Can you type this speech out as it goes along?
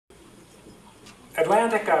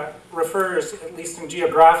Atlantica refers, at least in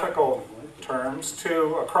geographical terms,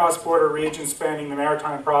 to a cross-border region spanning the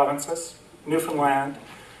maritime provinces, Newfoundland,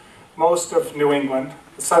 most of New England,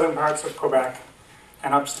 the southern parts of Quebec,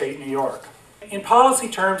 and upstate New York. In policy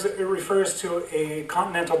terms, it refers to a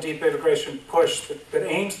continental deep integration push that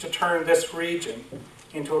aims to turn this region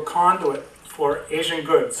into a conduit for Asian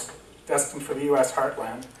goods destined for the U.S.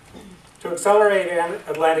 heartland, to accelerate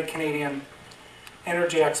Atlantic-Canadian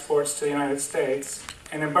energy exports to the United States,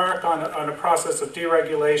 and embark on a process of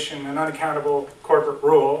deregulation and unaccountable corporate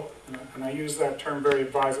rule, and I use that term very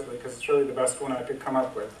advisedly because it's really the best one I could come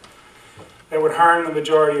up with, that would harm the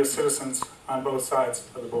majority of citizens on both sides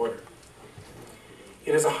of the border.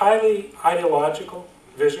 It is a highly ideological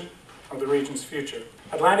vision of the region's future.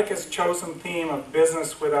 Atlantica's chosen theme of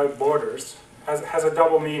business without borders has a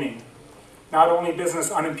double meaning. Not only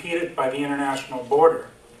business unimpeded by the international border,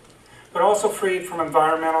 but also freed from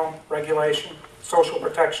environmental regulation, social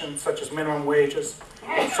protection such as minimum wages,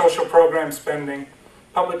 social program spending,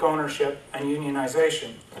 public ownership, and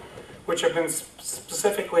unionization, which have been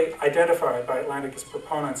specifically identified by Atlantica's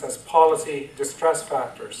proponents as policy distress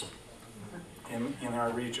factors in our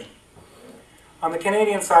region. On the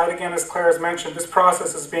Canadian side, again, as Claire has mentioned, this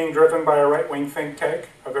process is being driven by a right-wing think tank,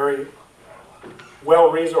 a very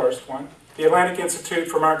well-resourced one, the Atlantic Institute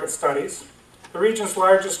for Market Studies, the region's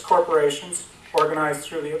largest corporations, organized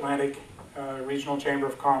through the Atlantic Regional Chamber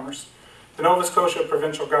of Commerce, the Nova Scotia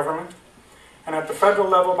provincial government, and at the federal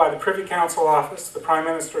level by the Privy Council Office, the Prime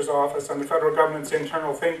Minister's Office, and the federal government's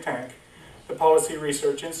internal think tank, the Policy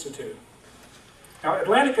Research Institute. Now,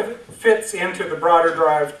 Atlantica fits into the broader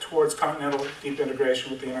drive towards continental deep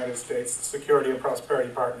integration with the United States, the Security and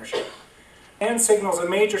Prosperity Partnership, and signals a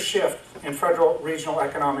major shift in federal regional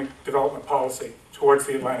economic development policy towards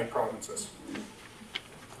the Atlantic provinces.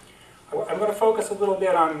 I'm going to focus a little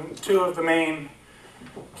bit on two of the main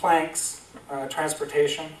planks,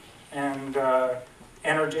 transportation and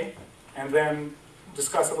energy, and then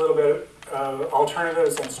discuss a little bit of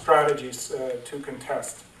alternatives and strategies to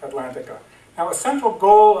contest Atlantica. Now, a central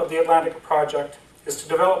goal of the Atlantica project is to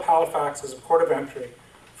develop Halifax as a port of entry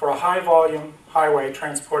for a high-volume highway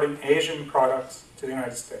transporting Asian products to the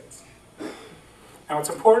United States. Now, it's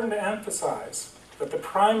important to emphasize that the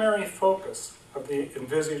primary focus of the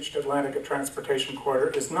envisaged Atlantica transportation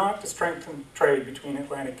corridor is not to strengthen trade between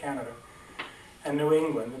Atlantic Canada and New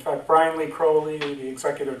England. In fact, Brian Lee Crowley, the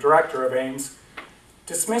executive director of AIMS,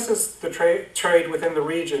 dismisses the trade within the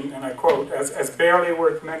region, and I quote, as barely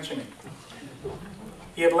worth mentioning.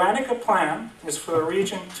 The Atlantica plan is for the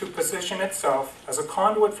region to position itself as a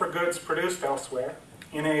conduit for goods produced elsewhere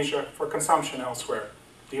in Asia for consumption elsewhere,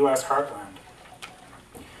 the U.S. heartland.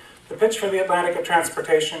 The pitch for the Atlantica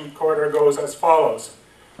transportation corridor goes as follows.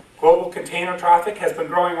 Global container traffic has been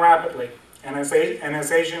growing rapidly, and as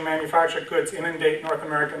Asian manufactured goods inundate North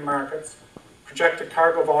American markets, projected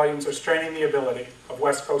cargo volumes are straining the ability of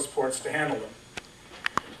West Coast ports to handle them.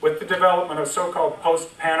 With the development of so-called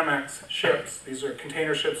post-Panamax ships, these are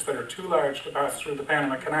container ships that are too large to pass through the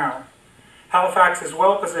Panama Canal, Halifax is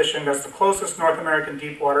well positioned as the closest North American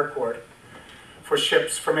deep-water port for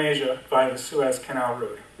ships from Asia via the Suez Canal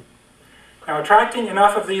route. Now, attracting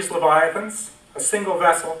enough of these leviathans, a single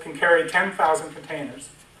vessel can carry 10,000 containers,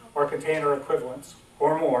 or container equivalents,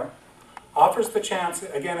 or more, offers the chance,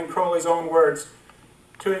 again in Crowley's own words,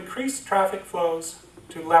 to increase traffic flows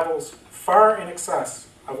to levels far in excess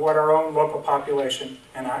of what our own local population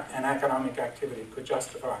and economic activity could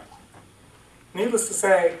justify. Needless to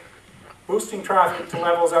say, boosting traffic to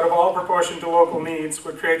levels out of all proportion to local needs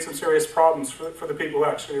would create some serious problems for the people who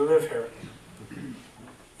actually live here.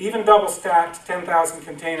 Even double-stacked 10,000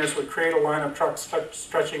 containers would create a line of trucks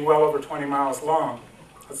stretching well over 20 miles long.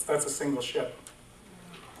 That's a single ship.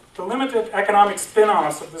 The limited economic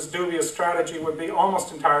spin-offs of this dubious strategy would be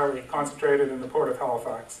almost entirely concentrated in the Port of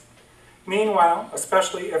Halifax. Meanwhile,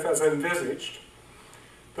 especially if as envisaged,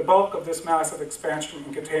 the bulk of this massive expansion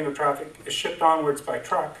in container traffic is shipped onwards by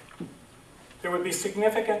truck, there would be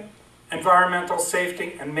significant environmental,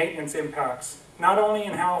 safety, and maintenance impacts, not only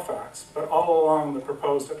in Halifax, but all along the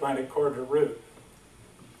proposed Atlantic Corridor route.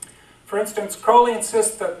 For instance, Crowley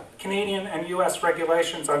insists that Canadian and US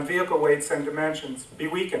regulations on vehicle weights and dimensions be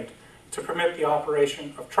weakened to permit the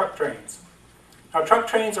operation of truck trains. Now, truck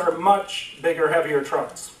trains are much bigger, heavier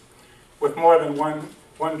trucks with more than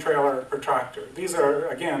one trailer per tractor. These are,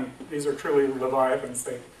 again, these are truly leviathans.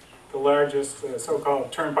 The largest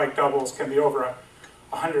so-called turnpike doubles can be over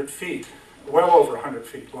 100 feet, well over 100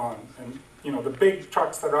 feet long. And you know, the big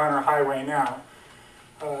trucks that are on our highway now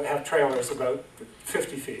have trailers about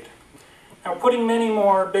 50 feet. Now, putting many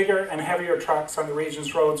more bigger and heavier trucks on the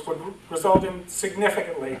region's roads would result in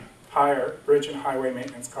significantly higher bridge and highway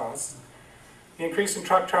maintenance costs. The increase in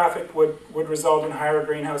truck traffic would result in higher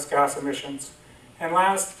greenhouse gas emissions. And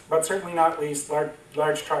last, but certainly not least,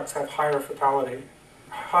 large trucks have higher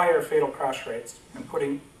fatal crash rates, and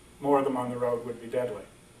putting more of them on the road would be deadly.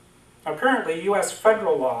 Now, currently, US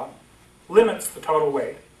federal law limits the total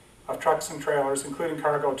weight of trucks and trailers, including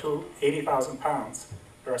cargo, to 80,000 pounds.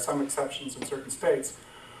 There are some exceptions in certain states.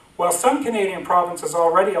 While some Canadian provinces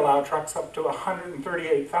already allow trucks up to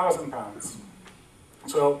 138,000 pounds.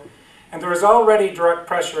 And there is already direct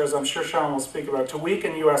pressure, as I'm sure Sean will speak about, to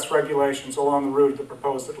weaken US regulations along the route of the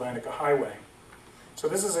proposed Atlantica highway. So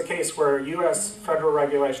this is a case where US federal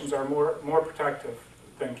regulations are more protective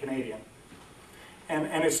than Canadian.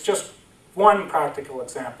 And it's just one practical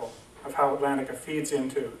example of how Atlantica feeds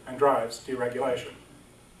into and drives deregulation.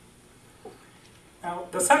 Now,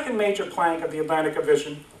 the second major plank of the Atlantica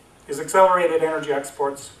vision is accelerated energy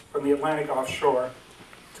exports from the Atlantic offshore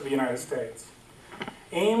to the United States.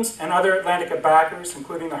 Ames and other Atlantica backers,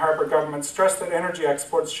 including the Harper government, stress that energy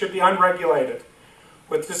exports should be unregulated,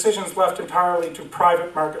 with decisions left entirely to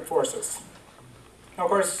private market forces. Now, of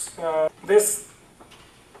course, this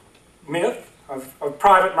myth of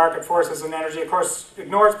private market forces in energy, of course,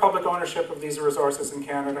 ignores public ownership of these resources in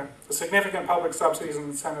Canada, the significant public subsidies and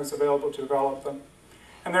incentives available to develop them,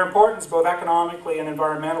 and their importance both economically and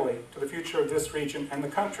environmentally to the future of this region and the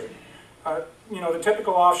country. The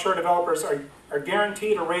typical offshore developers are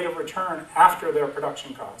guaranteed a rate of return after their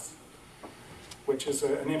production costs, which is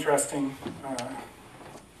an interesting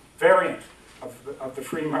variant of the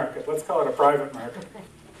free market. Let's call it a private market.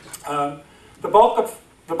 The bulk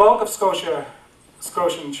of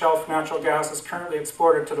Scotian shelf natural gas is currently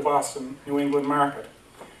exported to the Boston, New England market.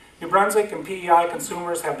 New Brunswick and PEI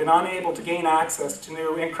consumers have been unable to gain access to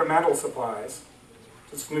new incremental supplies,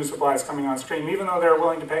 new supplies coming on stream, even though they're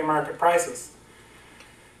willing to pay market prices.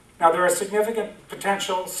 Now, there are significant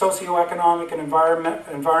potential socioeconomic and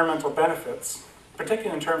environmental benefits,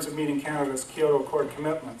 particularly in terms of meeting Canada's Kyoto Accord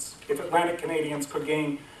commitments, if Atlantic Canadians could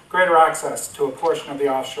gain greater access to a portion of the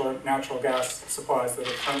offshore natural gas supplies that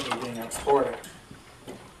are currently being exported.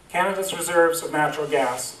 Canada's reserves of natural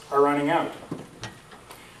gas are running out.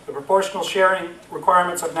 The proportional sharing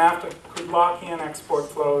requirements of NAFTA could lock in export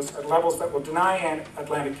flows at levels that will deny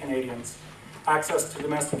Atlantic Canadians access to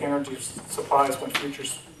domestic energy supplies when future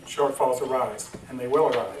shortfalls arise, and they will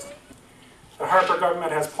arise. The Harper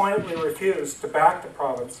government has pointedly refused to back the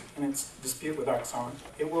province in its dispute with Exxon.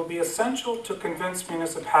 It will be essential to convince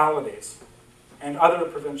municipalities and other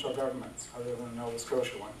provincial governments, other than the Nova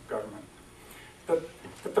Scotia government,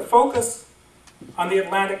 that the focus on the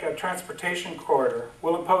Atlantica transportation corridor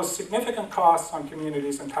will impose significant costs on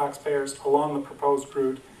communities and taxpayers along the proposed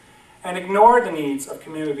route and ignore the needs of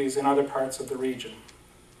communities in other parts of the region.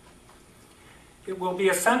 It will be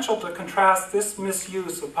essential to contrast this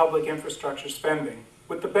misuse of public infrastructure spending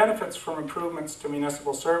with the benefits from improvements to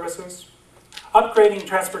municipal services, upgrading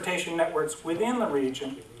transportation networks within the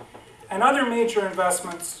region, and other major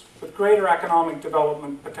investments with greater economic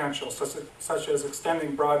development potential, such as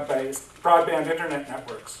extending broadband internet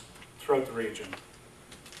networks throughout the region.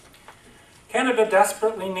 Canada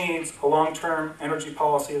desperately needs a long-term energy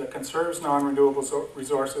policy that conserves non-renewable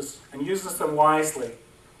resources and uses them wisely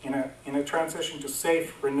in a transition to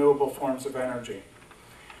safe, renewable forms of energy.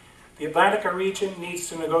 The Atlantica region needs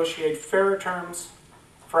to negotiate fairer terms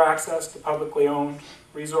for access to publicly owned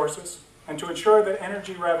resources and to ensure that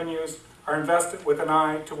energy revenues are invested with an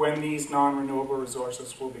eye to when these non-renewable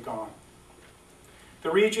resources will be gone.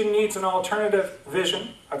 The region needs an alternative vision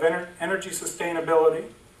of energy sustainability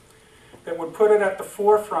that would put it at the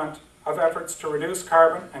forefront of efforts to reduce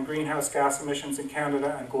carbon and greenhouse gas emissions in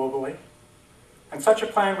Canada and globally. And such a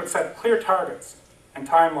plan would set clear targets and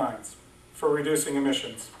timelines for reducing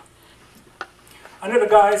emissions. Under the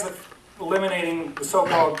guise of eliminating the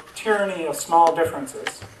so-called tyranny of small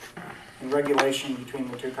differences in regulation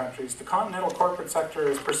between the two countries, the continental corporate sector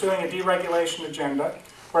is pursuing a deregulation agenda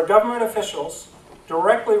where government officials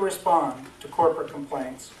directly respond to corporate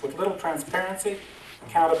complaints with little transparency,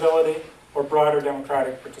 accountability, or broader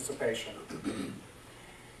democratic participation.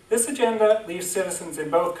 This agenda leaves citizens in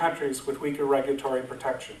both countries with weaker regulatory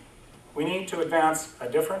protection. We need to advance a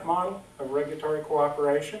different model of regulatory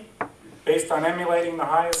cooperation based on emulating the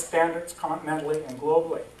highest standards continentally and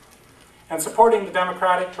globally, and supporting the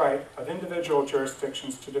democratic right of individual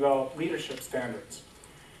jurisdictions to develop leadership standards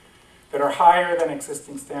that are higher than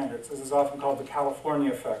existing standards. This is often called the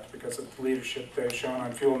California effect because of the leadership they've shown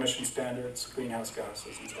on fuel emission standards, greenhouse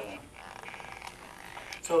gases, and so on.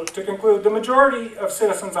 So to conclude, the majority of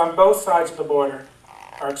citizens on both sides of the border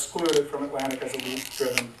are excluded from Atlantica's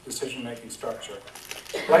elite-driven decision-making structure.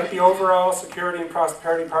 Like the overall security and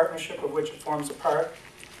prosperity partnership of which it forms a part,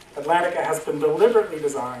 Atlantica has been deliberately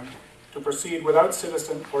designed to proceed without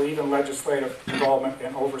citizen or even legislative involvement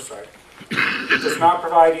and oversight. It does not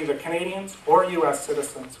provide either Canadians or U.S.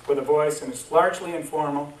 citizens with a voice in its largely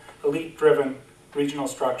informal, elite-driven regional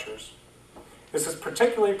structures. This is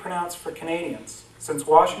particularly pronounced for Canadians, since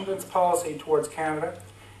Washington's policy towards Canada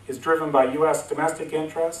is driven by U.S. domestic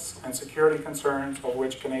interests and security concerns over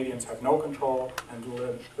which Canadians have no control and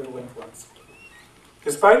little influence.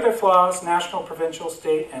 Despite their flaws, national, provincial,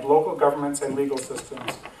 state, and local governments and legal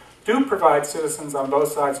systems do provide citizens on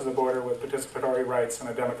both sides of the border with participatory rights and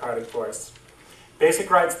a democratic voice.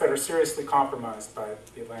 Basic rights that are seriously compromised by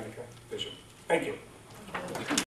the Atlantica vision. Thank you.